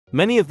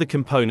Many of the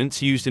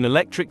components used in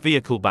electric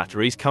vehicle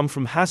batteries come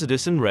from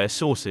hazardous and rare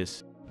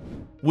sources.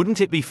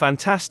 Wouldn't it be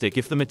fantastic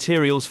if the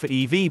materials for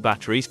EV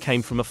batteries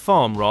came from a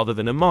farm rather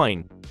than a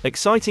mine?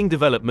 Exciting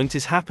development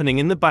is happening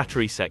in the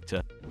battery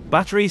sector.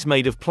 Batteries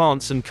made of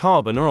plants and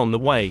carbon are on the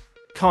way.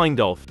 Kind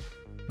of.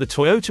 The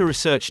Toyota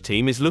research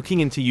team is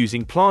looking into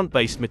using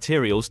plant-based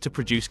materials to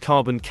produce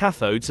carbon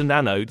cathodes and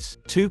anodes,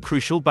 two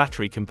crucial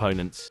battery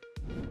components.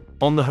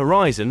 On the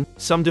horizon,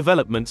 some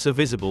developments are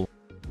visible.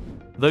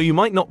 Though you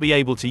might not be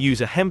able to use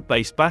a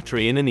hemp-based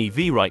battery in an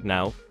EV right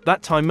now,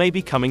 that time may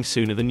be coming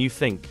sooner than you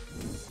think.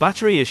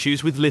 Battery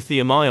issues with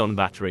lithium-ion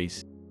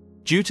batteries.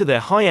 Due to their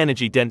high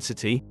energy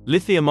density,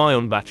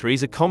 lithium-ion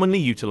batteries are commonly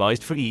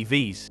utilized for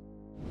EVs.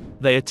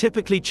 They are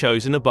typically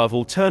chosen above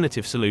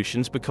alternative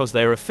solutions because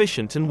they are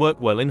efficient and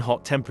work well in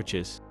hot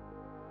temperatures.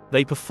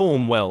 They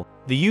perform well.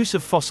 The use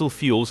of fossil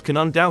fuels can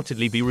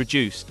undoubtedly be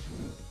reduced.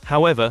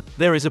 However,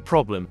 there is a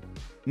problem.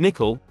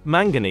 Nickel,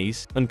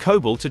 manganese, and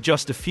cobalt are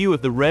just a few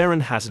of the rare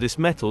and hazardous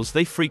metals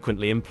they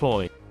frequently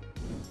employ.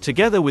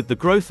 Together with the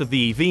growth of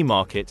the EV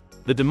market,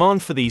 the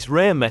demand for these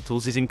rare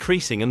metals is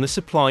increasing and the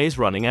supply is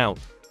running out.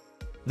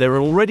 There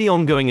are already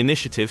ongoing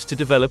initiatives to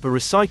develop a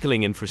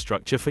recycling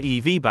infrastructure for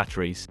EV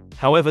batteries,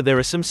 however there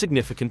are some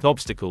significant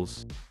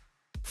obstacles.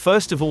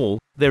 First of all,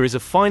 there is a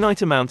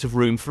finite amount of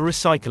room for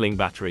recycling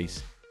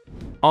batteries.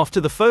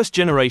 After the first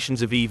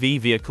generations of EV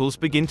vehicles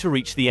begin to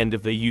reach the end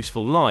of their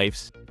useful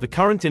lives, the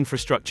current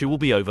infrastructure will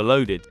be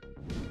overloaded.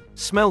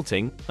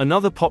 Smelting,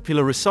 another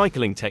popular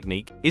recycling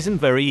technique, isn't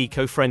very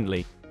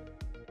eco-friendly.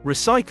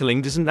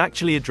 Recycling doesn't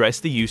actually address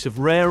the use of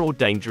rare or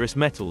dangerous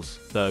metals,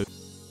 though.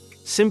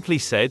 Simply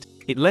said,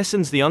 it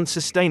lessens the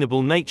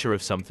unsustainable nature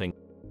of something.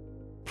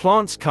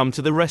 Plants come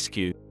to the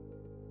rescue.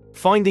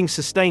 Finding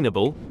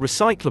sustainable,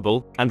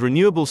 recyclable, and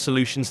renewable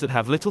solutions that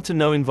have little to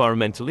no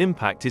environmental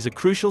impact is a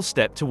crucial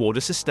step toward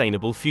a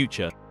sustainable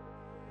future.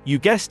 You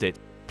guessed it,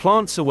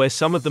 plants are where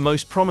some of the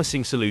most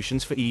promising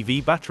solutions for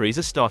EV batteries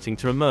are starting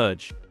to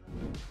emerge.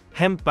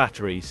 Hemp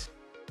batteries.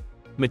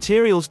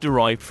 Materials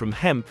derived from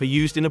hemp are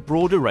used in a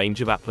broader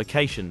range of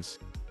applications.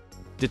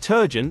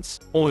 Detergents,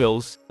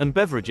 oils, and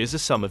beverages are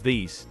some of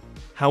these.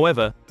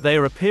 However, they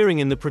are appearing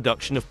in the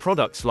production of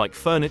products like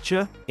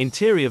furniture,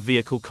 interior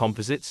vehicle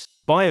composites,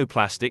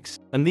 bioplastics,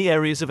 and the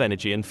areas of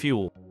energy and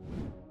fuel.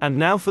 And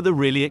now for the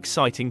really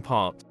exciting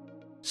part.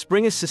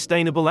 Springer's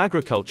Sustainable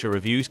Agriculture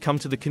reviews come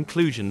to the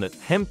conclusion that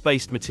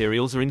hemp-based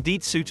materials are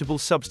indeed suitable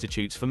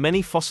substitutes for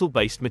many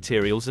fossil-based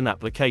materials and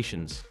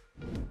applications.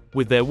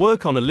 With their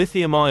work on a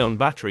lithium-ion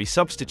battery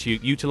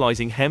substitute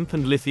utilizing hemp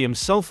and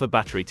lithium-sulfur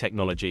battery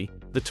technology,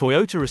 the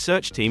Toyota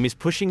research team is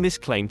pushing this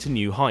claim to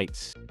new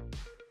heights.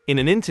 In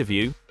an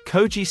interview,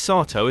 Koji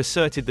Sato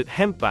asserted that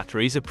hemp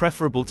batteries are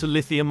preferable to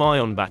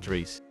lithium-ion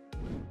batteries.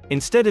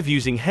 Instead of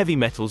using heavy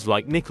metals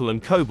like nickel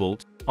and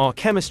cobalt, our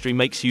chemistry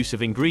makes use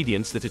of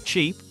ingredients that are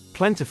cheap,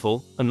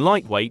 plentiful, and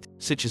lightweight,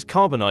 such as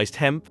carbonized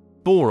hemp,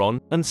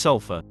 boron, and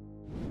sulfur.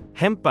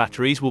 Hemp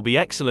batteries will be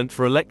excellent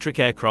for electric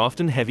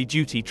aircraft and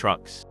heavy-duty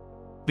trucks.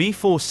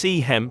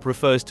 B4C hemp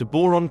refers to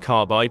boron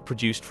carbide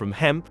produced from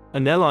hemp,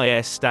 and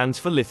LIS stands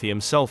for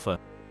lithium-sulfur.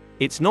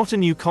 It's not a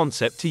new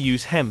concept to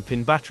use hemp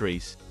in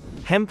batteries.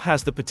 Hemp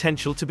has the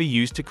potential to be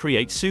used to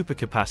create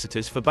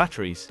supercapacitors for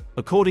batteries,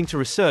 according to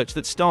research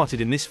that started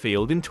in this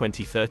field in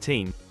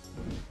 2013.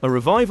 A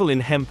revival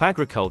in hemp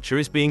agriculture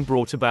is being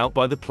brought about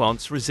by the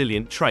plant's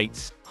resilient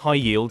traits, high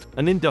yield,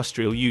 and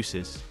industrial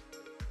uses.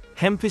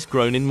 Hemp is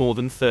grown in more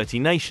than 30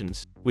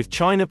 nations, with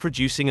China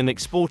producing and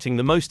exporting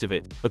the most of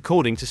it,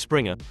 according to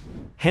Springer.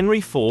 Henry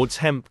Ford's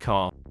hemp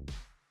car.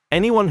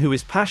 Anyone who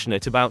is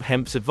passionate about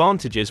hemp's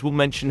advantages will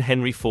mention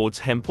Henry Ford's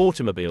hemp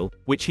automobile,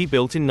 which he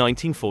built in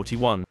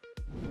 1941.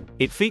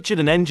 It featured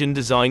an engine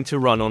designed to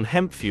run on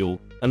hemp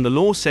fuel, and the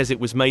law says it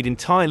was made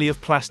entirely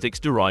of plastics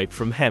derived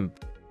from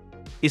hemp.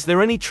 Is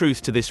there any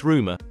truth to this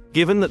rumor,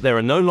 given that there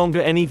are no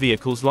longer any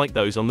vehicles like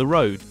those on the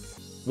road?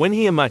 When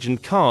he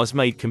imagined cars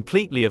made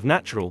completely of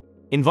natural,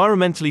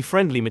 environmentally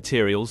friendly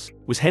materials,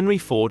 was Henry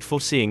Ford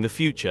foreseeing the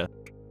future?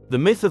 The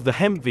myth of the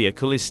hemp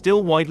vehicle is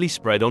still widely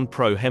spread on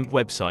pro-hemp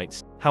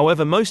websites,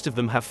 however most of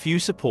them have few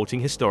supporting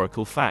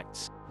historical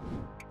facts.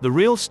 The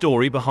real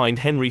story behind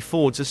Henry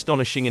Ford's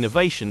astonishing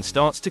innovation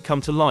starts to come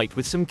to light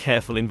with some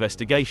careful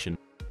investigation.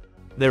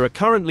 There are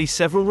currently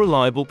several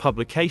reliable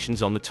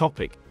publications on the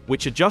topic,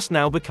 which are just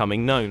now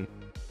becoming known.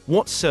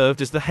 What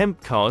served as the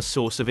hemp car's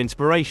source of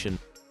inspiration?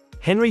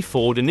 Henry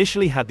Ford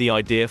initially had the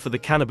idea for the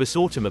cannabis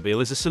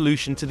automobile as a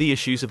solution to the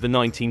issues of the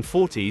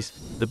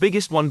 1940s, the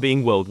biggest one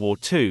being World War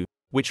II,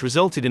 which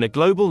resulted in a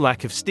global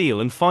lack of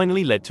steel and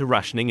finally led to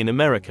rationing in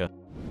America.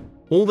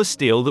 All the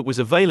steel that was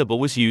available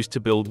was used to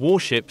build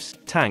warships,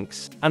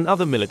 tanks, and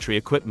other military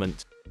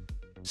equipment.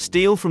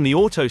 Steel from the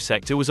auto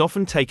sector was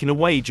often taken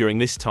away during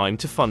this time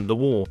to fund the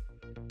war.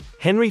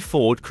 Henry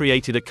Ford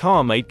created a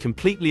car made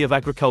completely of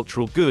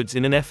agricultural goods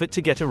in an effort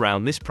to get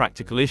around this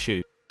practical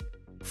issue.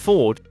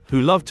 Ford,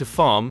 who loved to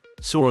farm,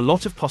 saw a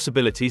lot of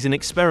possibilities in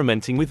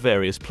experimenting with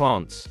various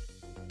plants.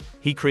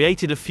 He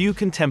created a few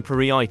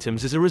contemporary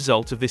items as a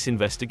result of this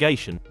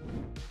investigation.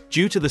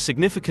 Due to the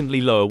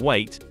significantly lower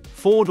weight,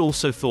 Ford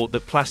also thought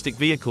that plastic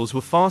vehicles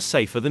were far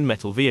safer than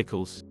metal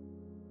vehicles.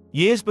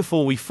 Years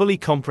before we fully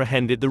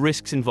comprehended the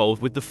risks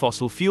involved with the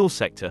fossil fuel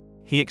sector,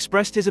 he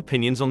expressed his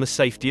opinions on the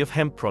safety of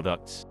hemp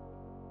products.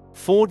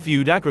 Ford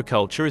viewed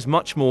agriculture as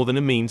much more than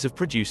a means of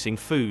producing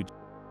food.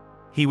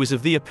 He was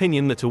of the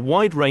opinion that a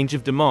wide range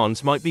of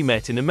demands might be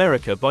met in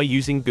America by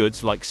using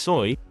goods like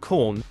soy,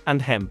 corn,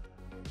 and hemp.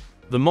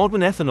 The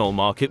modern ethanol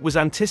market was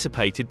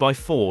anticipated by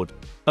Ford.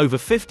 Over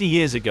 50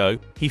 years ago,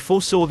 he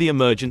foresaw the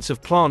emergence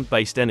of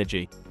plant-based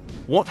energy.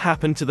 What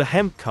happened to the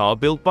hemp car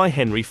built by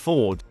Henry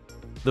Ford?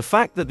 The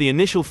fact that the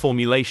initial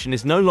formulation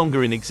is no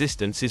longer in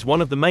existence is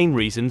one of the main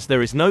reasons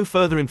there is no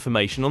further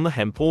information on the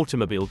hemp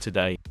automobile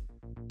today.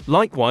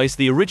 Likewise,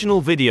 the original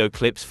video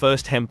clip's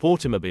first hemp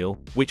automobile,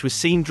 which was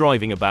seen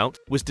driving about,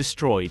 was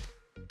destroyed.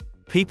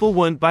 People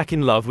weren't back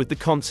in love with the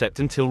concept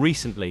until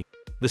recently.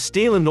 The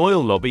steel and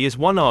oil lobby is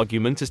one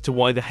argument as to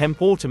why the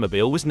hemp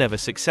automobile was never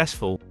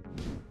successful.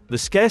 The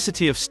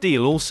scarcity of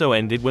steel also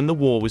ended when the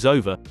war was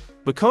over.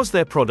 Because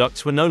their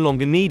products were no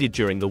longer needed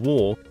during the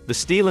war, the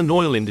steel and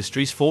oil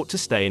industries fought to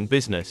stay in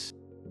business.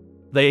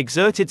 They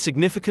exerted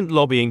significant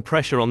lobbying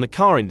pressure on the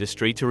car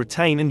industry to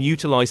retain and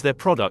utilize their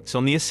products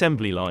on the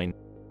assembly line.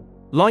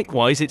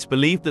 Likewise, it's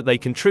believed that they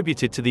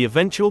contributed to the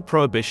eventual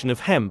prohibition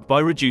of hemp by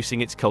reducing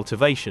its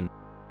cultivation.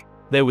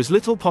 There was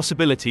little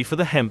possibility for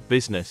the hemp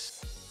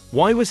business.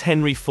 Why was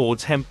Henry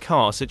Ford's hemp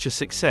car such a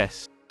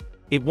success?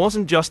 It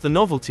wasn't just the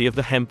novelty of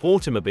the hemp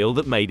automobile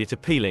that made it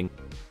appealing.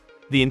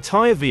 The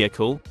entire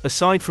vehicle,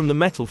 aside from the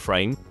metal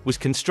frame, was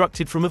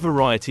constructed from a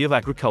variety of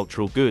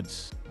agricultural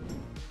goods.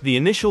 The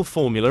initial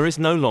formula is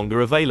no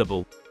longer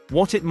available.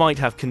 What it might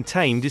have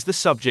contained is the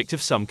subject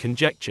of some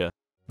conjecture.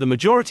 The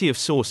majority of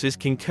sources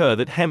concur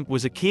that hemp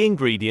was a key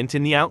ingredient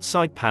in the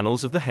outside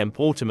panels of the hemp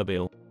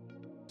automobile.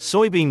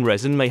 Soybean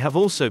resin may have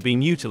also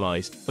been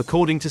utilized,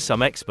 according to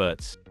some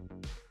experts.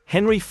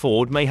 Henry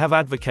Ford may have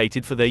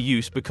advocated for their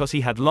use because he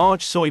had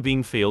large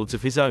soybean fields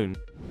of his own.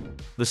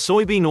 The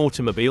soybean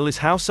automobile is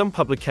how some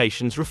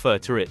publications refer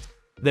to it.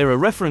 There are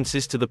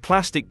references to the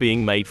plastic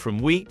being made from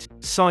wheat,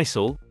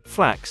 sisal,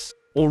 flax,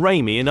 or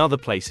rami in other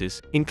places,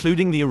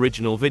 including the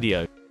original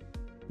video.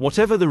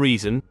 Whatever the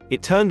reason,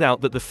 it turned out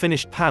that the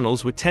finished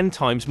panels were 10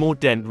 times more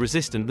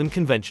dent-resistant than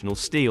conventional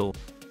steel.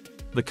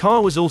 The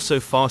car was also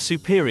far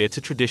superior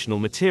to traditional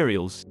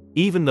materials,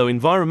 even though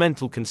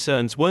environmental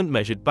concerns weren't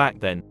measured back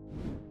then.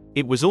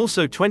 It was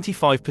also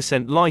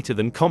 25% lighter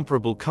than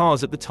comparable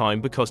cars at the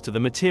time because of the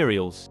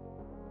materials.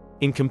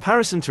 In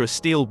comparison to a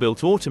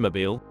steel-built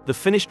automobile, the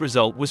finished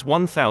result was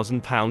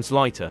 1,000 pounds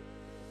lighter.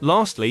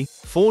 Lastly,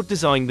 Ford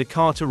designed the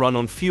car to run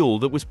on fuel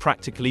that was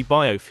practically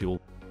biofuel.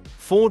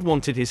 Ford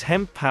wanted his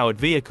hemp-powered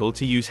vehicle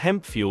to use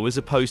hemp fuel as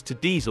opposed to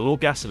diesel or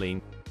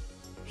gasoline.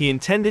 He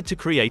intended to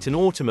create an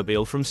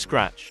automobile from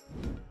scratch.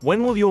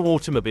 When will your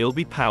automobile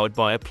be powered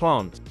by a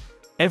plant?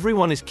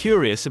 Everyone is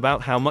curious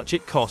about how much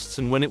it costs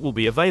and when it will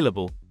be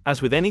available,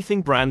 as with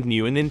anything brand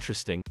new and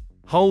interesting.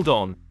 Hold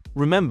on.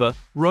 Remember,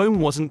 Rome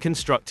wasn't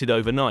constructed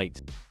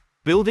overnight.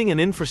 Building an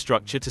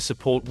infrastructure to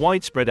support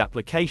widespread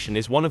application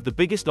is one of the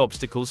biggest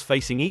obstacles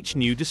facing each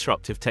new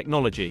disruptive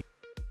technology.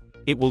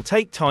 It will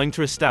take time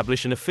to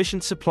establish an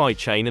efficient supply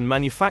chain and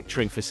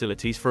manufacturing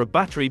facilities for a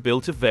battery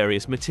built of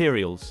various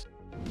materials.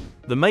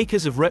 The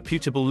makers of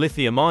reputable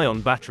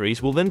lithium-ion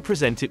batteries will then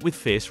present it with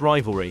fierce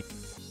rivalry.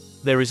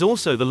 There is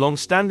also the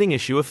long-standing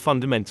issue of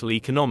fundamental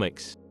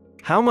economics.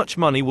 How much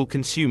money will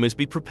consumers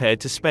be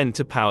prepared to spend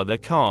to power their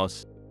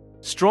cars?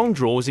 Strong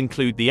draws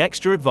include the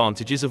extra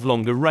advantages of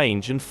longer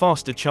range and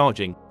faster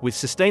charging, with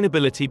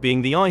sustainability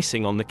being the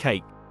icing on the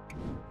cake.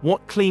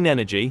 What clean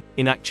energy,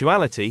 in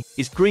actuality,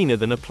 is greener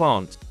than a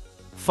plant?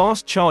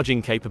 Fast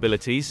charging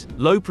capabilities,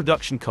 low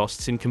production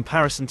costs in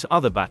comparison to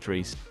other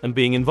batteries, and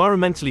being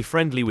environmentally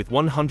friendly with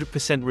 100%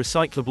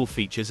 recyclable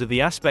features are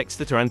the aspects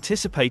that are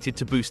anticipated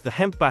to boost the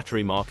hemp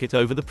battery market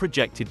over the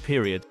projected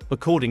period,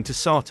 according to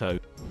Sato.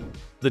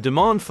 The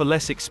demand for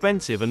less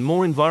expensive and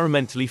more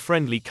environmentally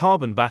friendly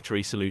carbon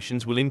battery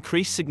solutions will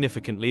increase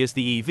significantly as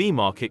the EV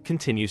market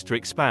continues to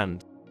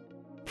expand.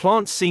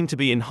 Plants seem to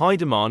be in high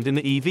demand in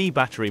the EV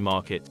battery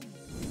market.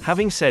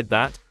 Having said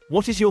that,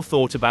 what is your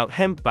thought about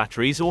hemp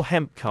batteries or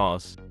hemp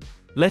cars?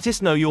 Let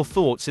us know your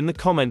thoughts in the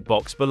comment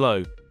box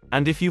below.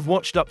 And if you've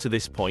watched up to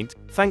this point,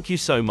 thank you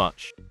so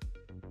much.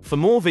 For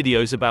more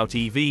videos about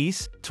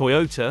EVs,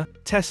 Toyota,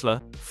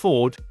 Tesla,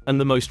 Ford,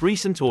 and the most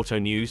recent auto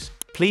news,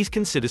 please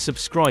consider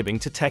subscribing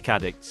to Tech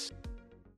Addicts.